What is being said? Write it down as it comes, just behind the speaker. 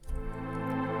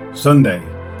Sunday,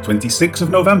 26th of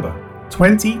November,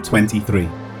 2023.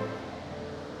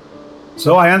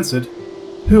 So I answered,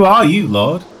 "Who are you,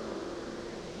 Lord?"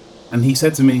 And he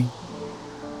said to me,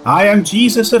 "I am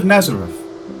Jesus of Nazareth,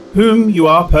 whom you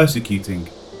are persecuting."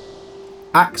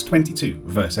 Acts 22,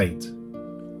 verse 8.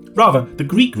 Rather, the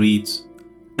Greek reads,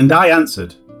 "And I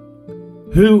answered,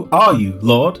 'Who are you,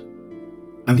 Lord?'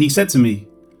 And he said to me,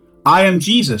 'I am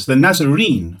Jesus the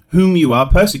Nazarene, whom you are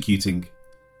persecuting.'"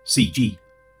 CG.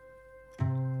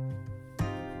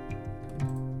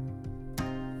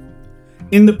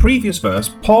 In the previous verse,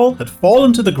 Paul had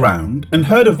fallen to the ground and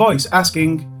heard a voice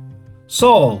asking,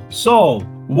 "Saul, Saul,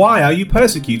 why are you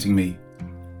persecuting me?"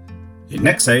 It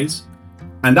next says,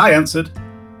 "And I answered,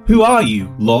 'Who are you,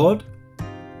 Lord?'"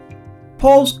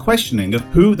 Paul's questioning of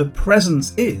who the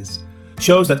presence is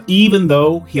shows that even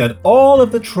though he had all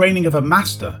of the training of a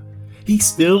master, he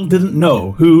still didn't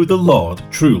know who the Lord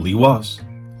truly was.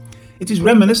 It is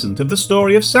reminiscent of the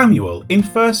story of Samuel in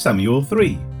 1 Samuel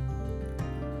 3.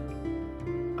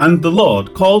 "And the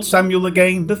Lord called Samuel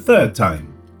again the third time.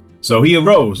 So he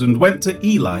arose and went to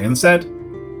Eli and said,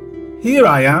 'Here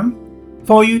I am,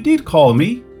 for you did call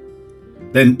me.'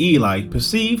 Then Eli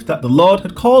perceived that the Lord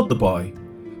had called the boy.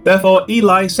 Therefore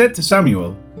Eli said to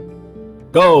Samuel,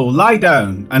 'Go, lie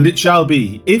down, and it shall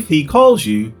be, if he calls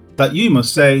you, that you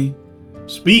must say,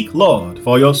 Speak, Lord,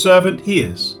 for your servant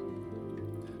hears.'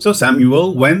 So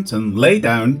Samuel went and lay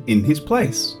down in his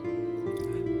place.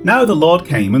 Now the Lord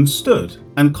came and stood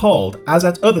and called as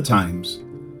at other times,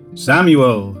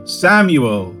 'Samuel,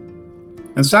 Samuel.'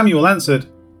 And Samuel answered,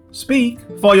 'Speak,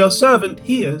 for your servant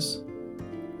hears.'"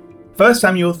 1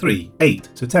 Samuel 3,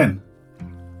 8-10.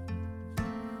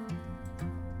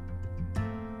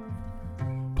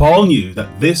 Paul knew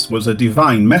that this was a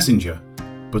divine messenger,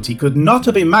 but he could not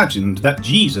have imagined that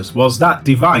Jesus was that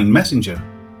divine messenger.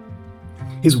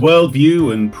 His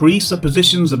worldview and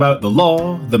presuppositions about the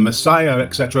law, the Messiah,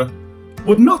 etc.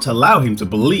 would not allow him to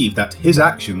believe that his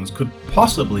actions could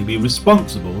possibly be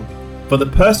responsible for the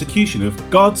persecution of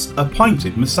God's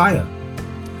appointed Messiah.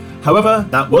 However,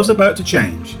 that was about to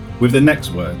change with the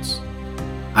next words.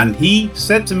 "And he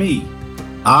said to me,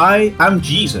 I am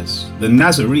Jesus the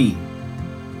Nazarene."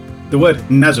 The word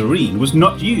Nazarene was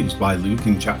not used by Luke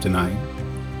in chapter 9.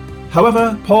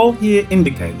 However, Paul here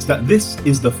indicates that this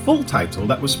is the full title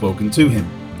that was spoken to him.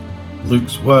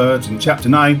 Luke's words in chapter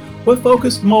 9 were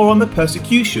focused more on the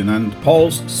persecution and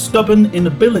Paul's stubborn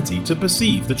inability to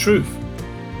perceive the truth,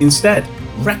 instead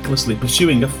recklessly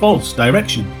pursuing a false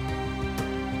direction.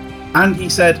 "And he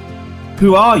said,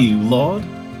 'Who are you, Lord?'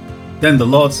 Then the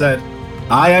Lord said,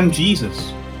 'I am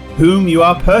Jesus, whom you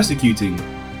are persecuting.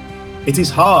 It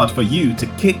is hard for you to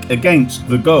kick against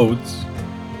the goads.'"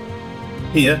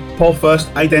 Here, Paul first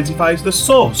identifies the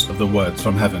source of the words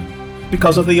from heaven,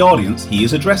 because of the audience he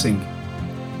is addressing.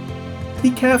 He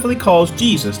carefully calls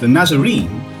Jesus the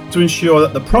Nazarene to ensure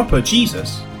that the proper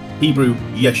Jesus, Hebrew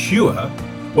Yeshua,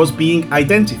 was being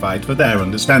identified for their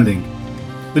understanding.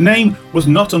 The name was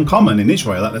not uncommon in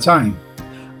Israel at the time.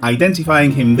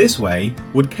 Identifying him this way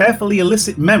would carefully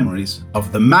elicit memories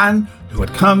of the man who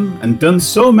had come and done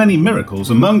so many miracles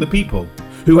among the people,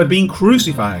 who had been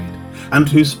crucified, and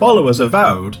whose followers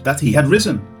avowed that he had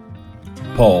risen.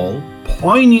 Paul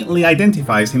poignantly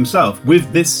identifies himself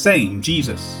with this same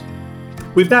Jesus.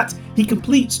 With that, he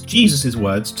completes Jesus'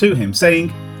 words to him,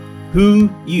 saying, "Whom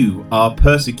you are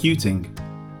persecuting."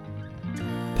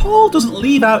 Paul doesn't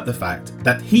leave out the fact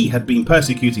that he had been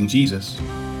persecuting Jesus,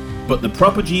 but the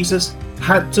proper Jesus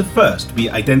had to first be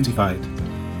identified.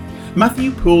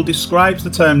 Matthew Poole describes the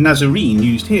term Nazarene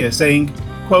used here, saying,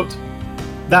 quote,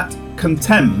 "That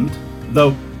contemned,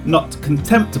 though not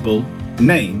contemptible,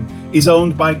 name is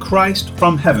owned by Christ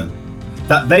from heaven,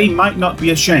 that they might not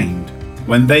be ashamed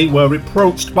when they were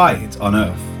reproached by it on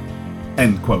earth."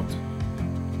 End quote.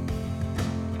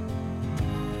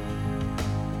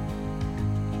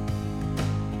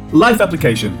 Life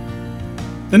application.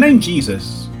 The name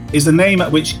Jesus is the name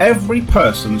at which every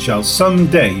person shall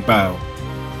someday bow.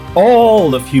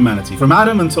 All of humanity, from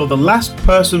Adam until the last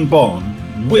person born,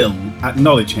 will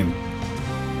acknowledge him.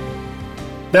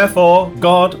 Therefore,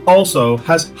 God also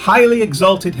has highly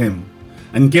exalted him,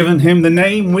 and given him the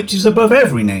name which is above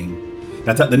every name,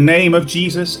 that at the name of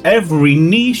Jesus every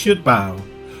knee should bow,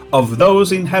 of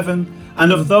those in heaven,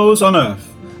 and of those on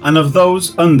earth, and of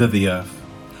those under the earth,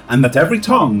 and that every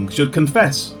tongue should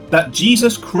confess that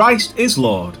Jesus Christ is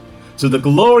Lord, to the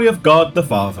glory of God the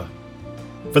Father.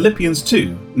 Philippians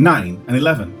 2, 9 and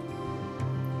 11.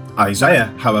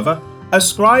 Isaiah, however,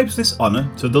 ascribes this honour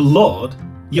to the Lord,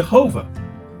 Yehovah.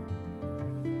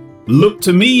 "Look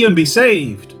to me and be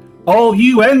saved, all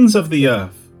you ends of the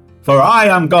earth, For I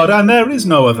am God and there is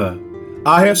no other.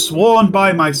 I have sworn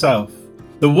by myself.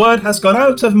 The word has gone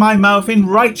out of my mouth in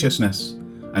righteousness,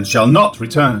 and shall not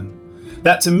return,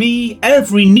 that to me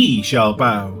every knee shall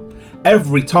bow,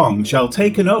 every tongue shall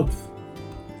take an oath.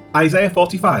 Isaiah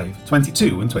 45,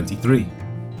 22 and 23.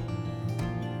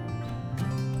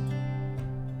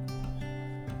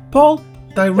 Paul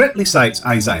directly cites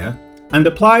Isaiah and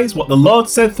applies what the Lord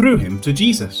said through him to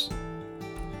Jesus.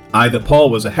 Either Paul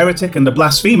was a heretic and a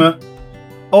blasphemer,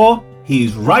 or he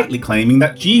is rightly claiming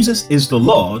that Jesus is the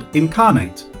Lord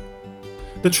incarnate.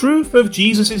 The truth of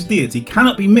Jesus' deity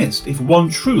cannot be missed if one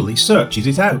truly searches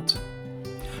it out.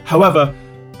 However,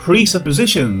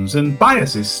 presuppositions and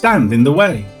biases stand in the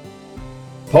way.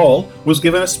 Paul was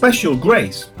given a special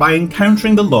grace by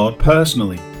encountering the Lord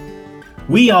personally.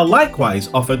 We are likewise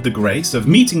offered the grace of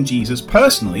meeting Jesus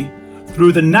personally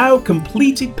through the now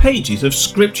completed pages of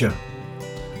Scripture.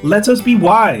 Let us be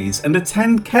wise and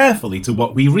attend carefully to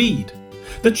what we read.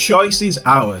 The choice is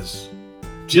ours,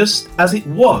 just as it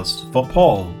was for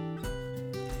Paul.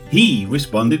 He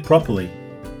responded properly.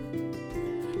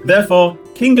 Therefore,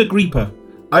 King Agrippa,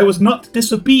 I was not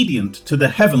disobedient to the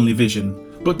heavenly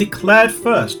vision, but declared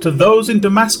first to those in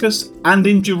Damascus and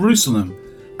in Jerusalem,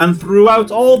 and throughout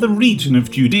all the region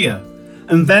of Judea,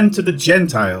 and then to the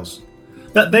Gentiles,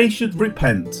 that they should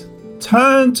repent,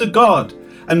 turn to God,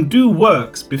 and do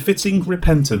works befitting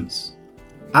repentance.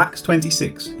 Acts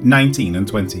 26, 19 and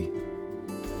 20.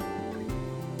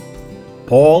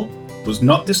 Paul was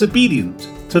not disobedient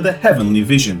to the heavenly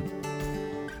vision.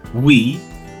 We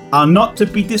are not to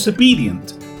be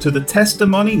disobedient to the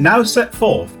testimony now set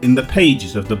forth in the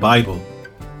pages of the Bible.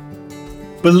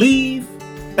 Believe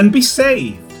and be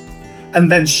saved,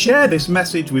 and then share this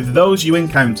message with those you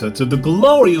encounter to the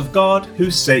glory of God who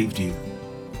saved you.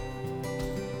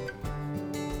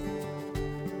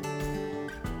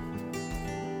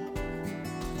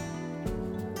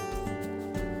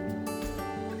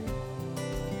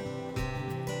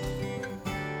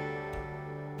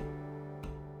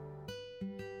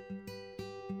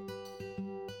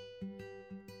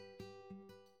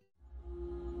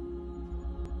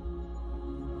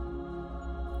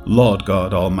 Lord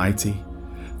God Almighty,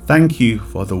 thank you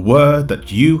for the word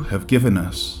that you have given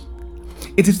us.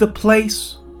 It is the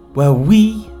place where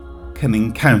we can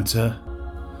encounter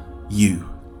you,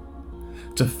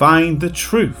 to find the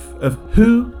truth of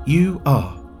who you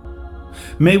are.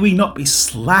 May we not be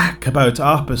slack about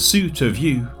our pursuit of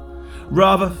you.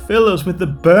 Rather, fill us with the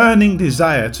burning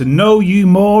desire to know you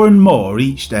more and more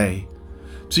each day.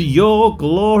 To your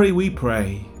glory we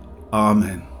pray.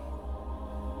 Amen.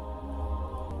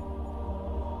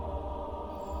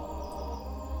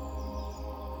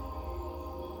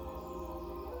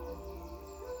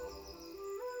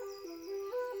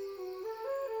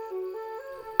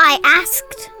 I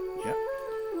asked, Yeah.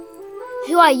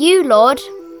 Who are you, Lord?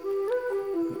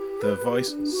 The voice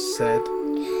said,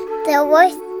 The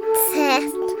voice said,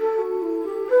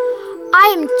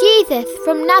 I am Jesus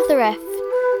from Nazareth.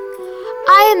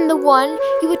 I am the one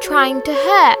you were trying to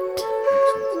hurt.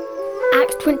 Excellent.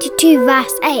 Acts 22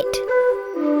 verse 8.